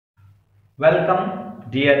Welcome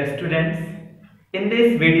dear students. In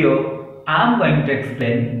this video I am going to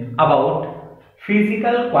explain about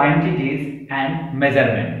physical quantities and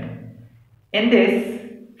measurement. In this,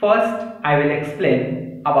 first I will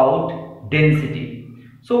explain about density.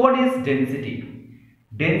 So what is density?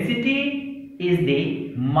 Density is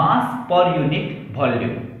the mass per unit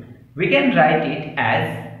volume. We can write it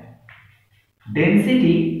as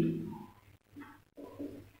density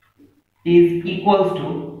is equals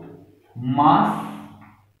to mass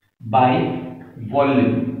by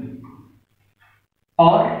volume,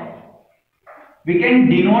 or we can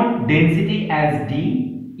denote density as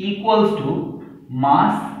D equals to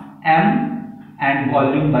mass M and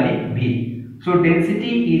volume by V. So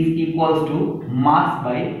density is equals to mass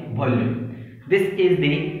by volume. This is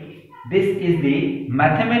the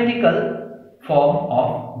mathematical form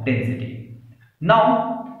of density.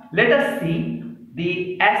 Now let us see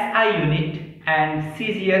the SI unit and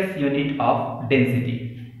Cgs unit of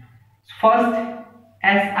density. First,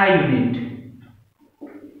 SI unit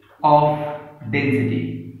of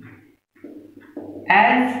density.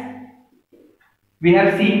 As we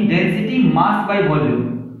have seen, density mass by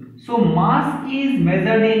volume. So mass is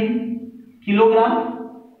measured in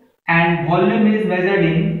kilogram and volume is measured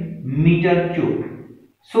in meter cube.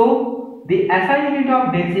 So the SI unit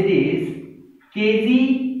of density is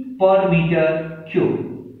kg per meter cube.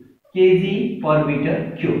 Kg per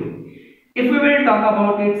meter cube. If we will talk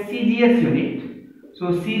about its Cgs unit,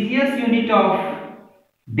 so Cgs unit of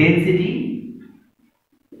density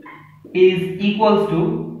is equals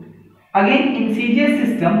to, again in Cgs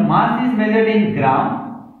system, mass is measured in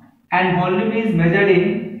gram and volume is measured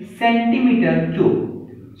in centimeter cube.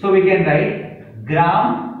 So we can write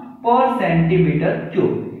gram per centimeter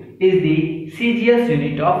cube is the Cgs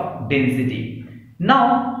unit of density.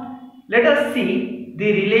 Now let us see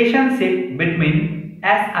the relationship between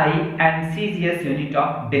SI and Cgs unit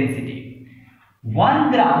of density.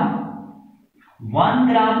 1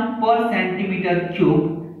 gram per centimeter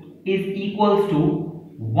cube is equals to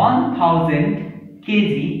 1000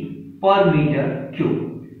 kg per meter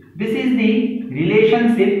cube. This is the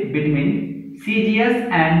relationship between Cgs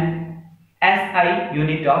and SI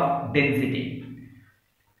unit of density.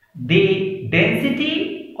 The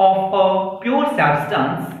density of a pure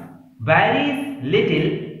substance varies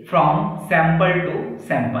little from sample to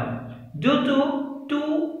sample due to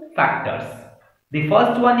two factors. The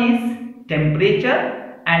first one is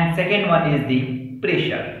temperature and second one is the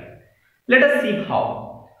pressure. Let us see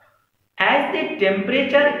how. As the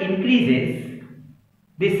temperature increases,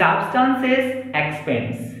 the substances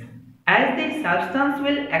expands. As the substance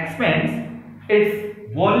will expand,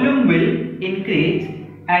 its volume will increase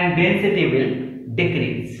and density will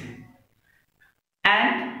decrease.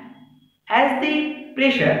 And as the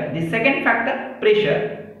pressure, the second factor,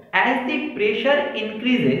 pressure, as the pressure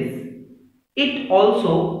increases, it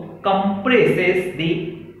also compresses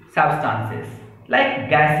the substances like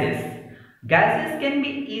gases. Gases can be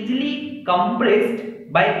easily compressed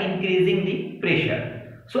by increasing the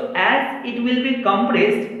pressure. So as it will be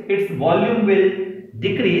compressed, its volume will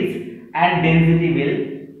decrease and density will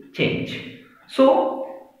change. So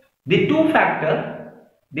the two factors,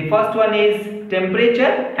 the first one is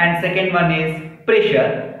temperature and second one is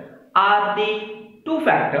pressure, are the two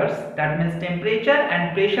factors, that means temperature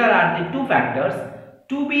and pressure are the two factors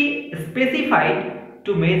to be specified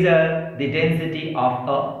to measure the density of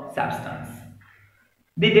a substance.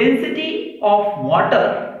 The density of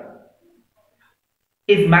water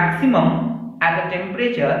is maximum at a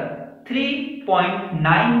temperature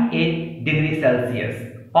 3.98 degrees Celsius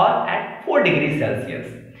or at 4 degrees Celsius.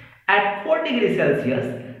 At 4 degrees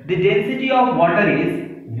Celsius, the density of water is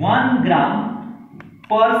 1 gram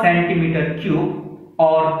per centimeter cube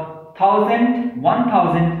or 1000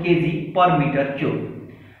 kg per meter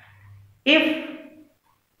cube. If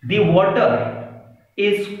the water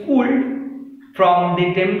is cooled from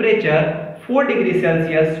the temperature 4 degrees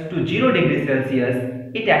Celsius to 0 degrees Celsius,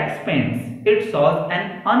 it expands. It shows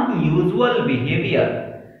an unusual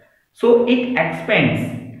behavior. So it expands,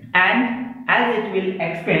 and as it will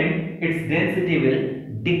expand, its density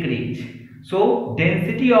will decrease. So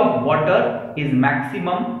density of water is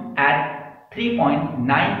maximum at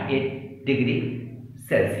 3.98 degree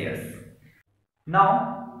Celsius.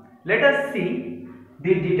 Now let us see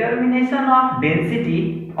the determination of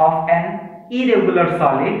density of an irregular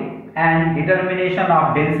solid and determination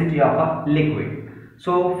of density of a liquid.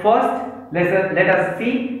 So first let us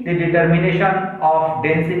see the determination of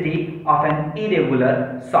density of an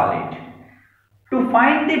irregular solid. To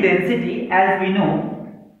find the density, as we know,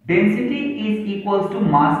 density is equals to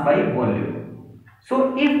mass by volume.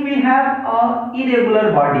 So if we have a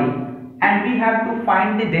irregular body and we have to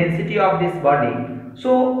find the density of this body.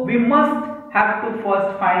 So we must have to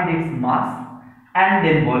first find its mass and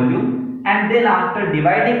then volume, and then after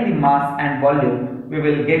dividing the mass and volume we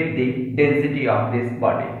will get the density of this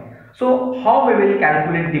body. So how we will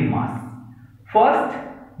calculate the mass? First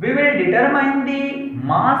we will determine the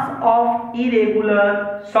mass of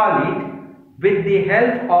irregular solid with the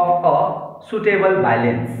help of a suitable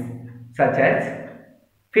balance such as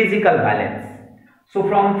physical balance. So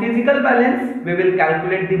from physical balance we will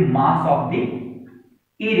calculate the mass of the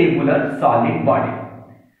irregular solid body.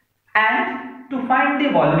 And to find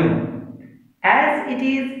the volume, as it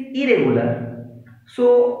is irregular,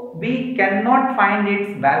 so we cannot find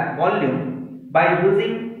its volume by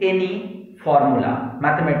using any formula,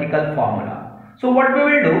 mathematical formula. So what we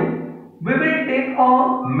will do, we will take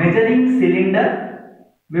a measuring cylinder,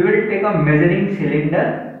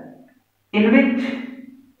 in which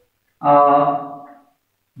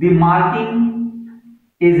the marking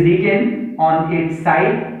is written on its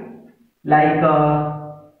side like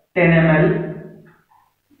 10 ml,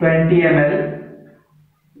 20 ml,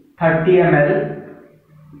 30 ml,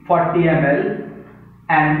 40 ml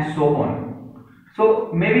and so on.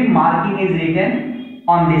 So maybe marking is written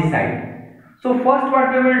on this side. So first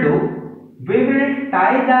what we will do, we will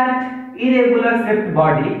tie that irregular shaped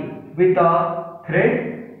body with a thread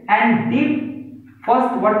and dip.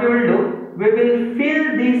 First what we will do, we will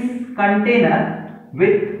fill this container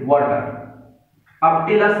with water up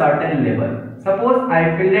till a certain level. Suppose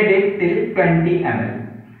I filled it till 20 ml.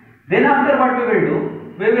 Then after what we will do,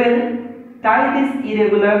 we will tie this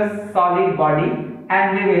irregular solid body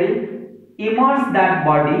and we will immerse that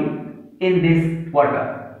body in this water.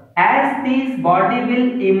 As this body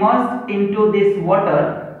will immerse into this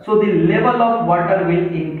water, so the level of water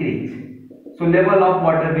will increase.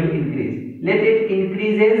 Let it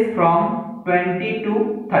increases from 20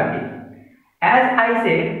 to 30. As I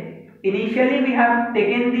said, initially we have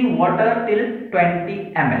taken the water till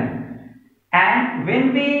 20 ml, and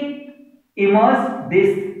when we immerse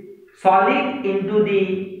this solid into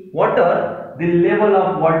the water, the level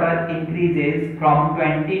of water increases from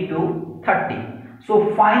 20 to 30.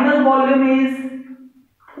 So final volume is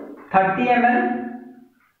 30 ml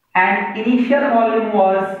and initial volume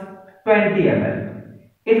was 20 ml.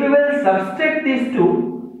 If we will subtract these two,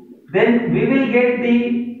 then we will get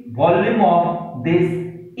the volume of this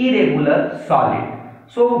irregular solid.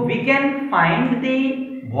 So we can find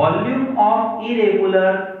the volume of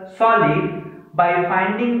irregular solid by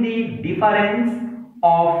finding the difference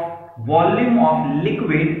of volume of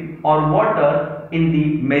liquid or water in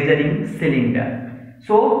the measuring cylinder.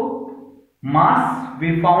 So mass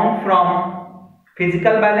we found from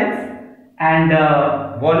physical balance and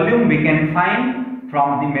volume we can find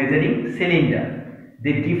from the measuring cylinder.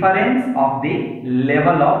 The difference of the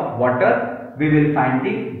level of water, we will find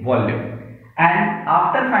the volume. And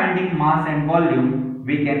after finding mass and volume,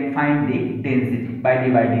 we can find the density by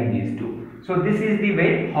dividing these two. So this is the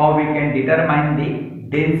way how we can determine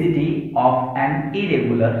the density of an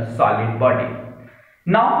irregular solid body.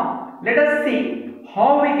 Now let us see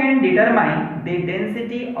how we can determine the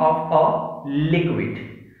density of a liquid.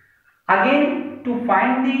 Again, to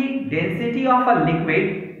find the density of a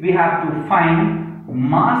liquid, we have to find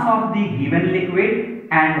mass of the given liquid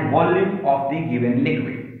and volume of the given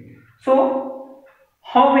liquid. So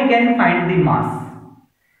how we can find the mass?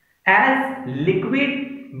 As liquid,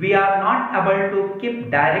 we are not able to keep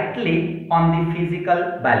directly on the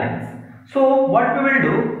physical balance. So what we will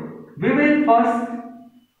do, we will first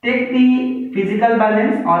take the physical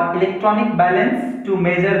balance or electronic balance to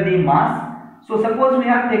measure the mass. So suppose we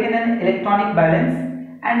have taken an electronic balance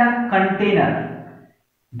and a container.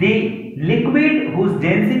 The liquid whose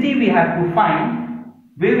density we have to find,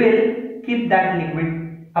 we will keep that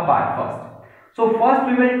liquid apart first. So first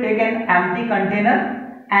we will take an empty container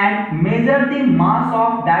and measure the mass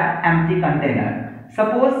of that empty container.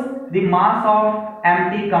 Suppose the mass of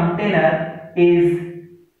empty container is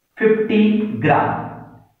 50 gram.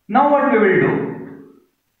 Now what we will do,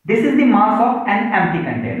 this is the mass of an empty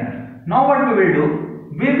container. Now what we will do,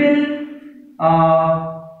 we will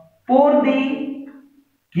pour the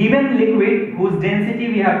given liquid whose density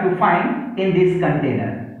we have to find in this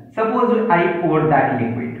container. Suppose I pour that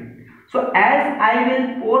liquid. So as I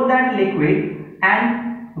will pour that liquid, and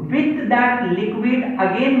with that liquid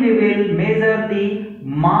again we will measure the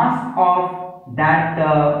mass of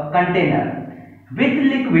that container. With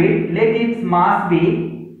liquid, let its mass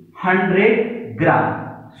be 100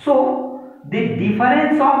 gram. So the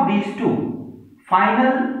difference of these two,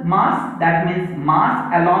 final mass, that means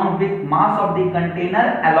mass along with mass of the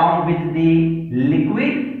container along with the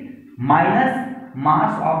liquid, minus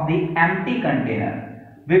mass of the empty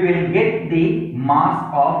container, we will get the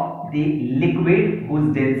mass of the liquid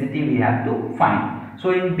whose density we have to find.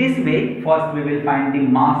 So in this way, first we will find the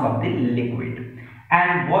mass of the liquid,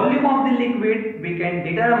 and volume of the liquid we can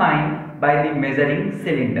determine by the measuring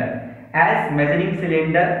cylinder. As measuring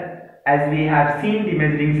cylinder, as we have seen the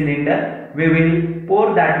measuring cylinder, we will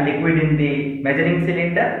pour that liquid in the measuring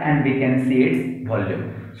cylinder and we can see its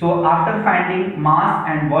volume. So after finding mass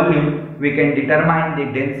and volume, we can determine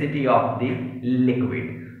the density of the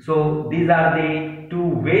liquid. So these are the two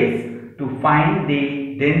ways to find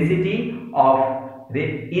the density of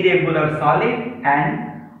the irregular solid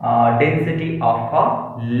and density of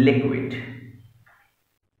a liquid.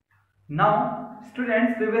 Now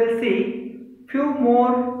students, we will see few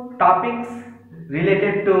more topics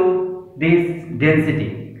related to this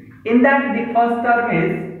density. In that, the first term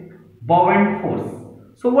is buoyant force.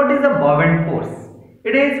 So what is a buoyant force?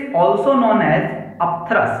 It is also known as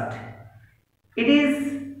upthrust. It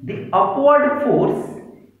is the upward force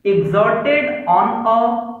exerted on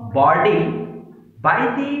a body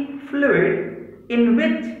by the fluid in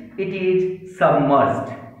which it is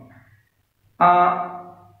submerged.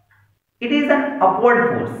 It is an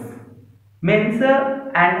upward force, means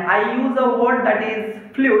and I use a word that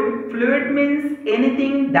is fluid. Fluid means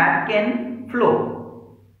anything that can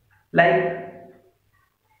flow, like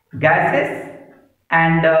gases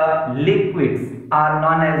and liquids are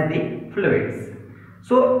known as the fluids.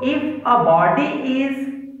 So if a body is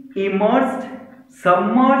immersed,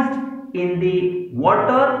 submerged in the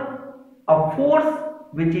water, a force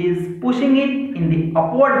which is pushing it in the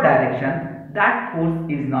upward direction, that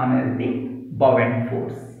force is known as the buoyant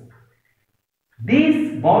force.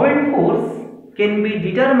 This buoyant force can be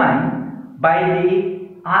determined by the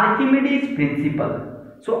Archimedes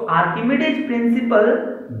Principle. So Archimedes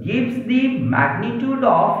Principle gives the magnitude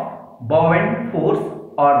of buoyant force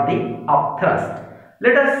or the upthrust.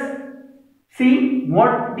 Let us see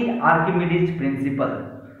what the Archimedes Principle.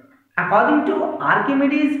 According to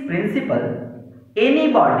Archimedes Principle,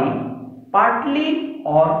 any body, partly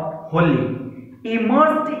or wholly,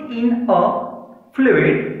 immersed in a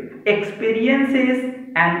fluid experiences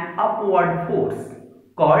an upward force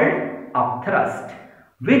called upthrust,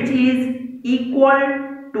 which is equal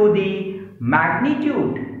to the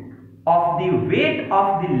magnitude of the weight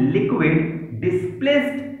of the liquid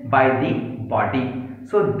displaced by the body.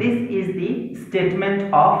 So this is the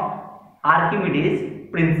statement of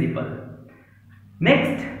Archimedes Principle.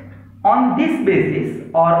 Next, on this basis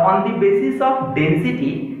or on the basis of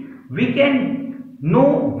density, we can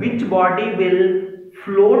know which body will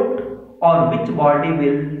float or which body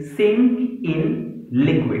will sink in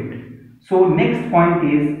liquid. So next point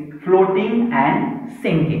is floating and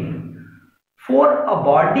sinking. For a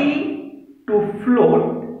body to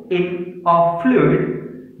float in a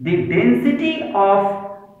fluid, the density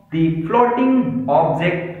of the floating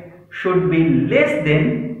object should be less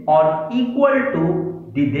than or equal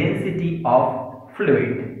to the density of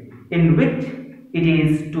fluid in which it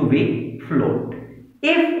is to be float.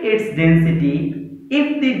 If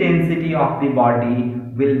the density of the body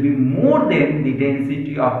will be more than the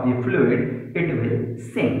density of the fluid, it will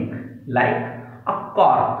sink. Like a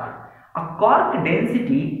cork. A cork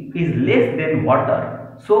density is less than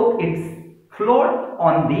water, so it floats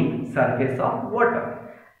on the surface of water.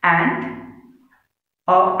 And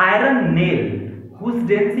an iron nail whose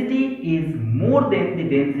density is more than the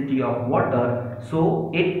density of water,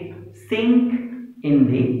 so it sinks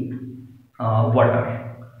in the water.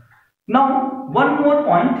 Now one more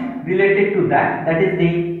point related to that, that is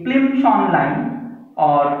the plimsoll line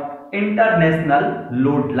or international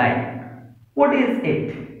load line. What is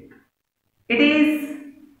it? It is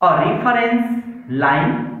a reference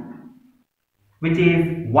line which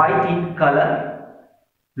is white in color,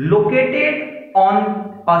 located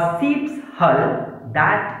on a ship's hull,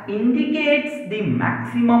 that indicates the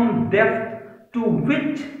maximum depth to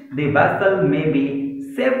which the vessel may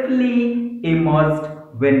be safely immersed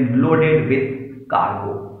when loaded with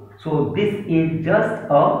cargo. So this is just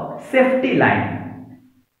a safety line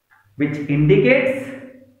which indicates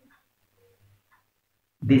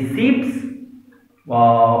the ships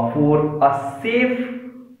for a safe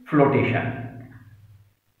flotation.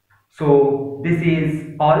 So this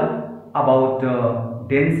is all about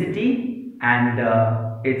density and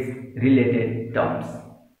its related terms.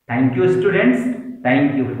 Thank you students.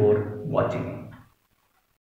 Thank you for watching.